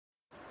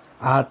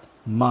At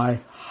my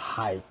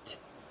height,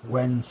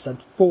 whence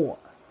at 4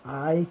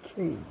 I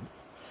came,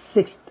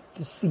 6th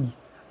to see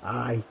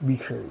I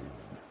became.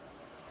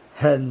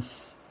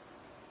 Hence,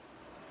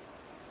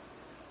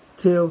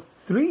 till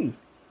 3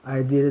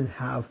 I didn't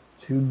have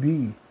to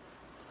be.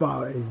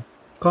 5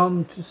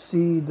 come to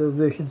see the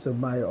visions of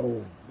my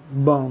own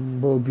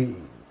bumblebee.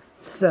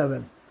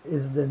 7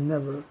 is the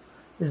never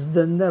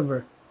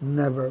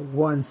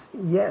once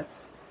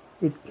yes.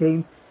 It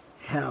came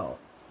hell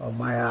of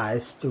my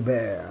eyes to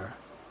bear.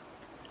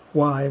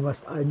 Why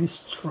must I be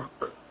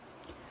struck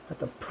at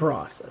the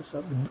process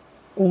of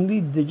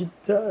only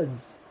digitize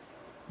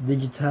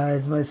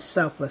my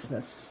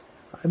selflessness?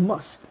 I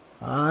must,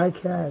 I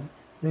can,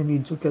 no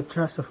need to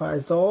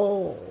catastrophize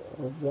all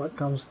of what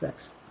comes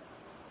next.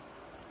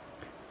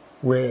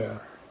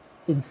 Where,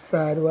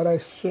 inside what I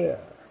share,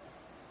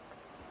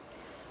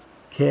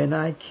 can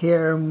I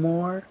care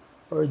more,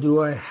 or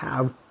do I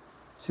have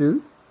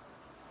to?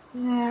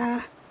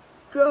 Nah,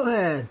 go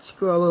ahead,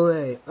 scroll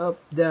away, up,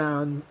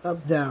 down,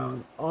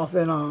 off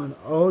and on.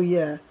 Oh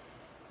yeah,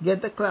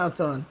 get the clouds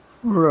on,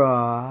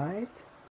 right?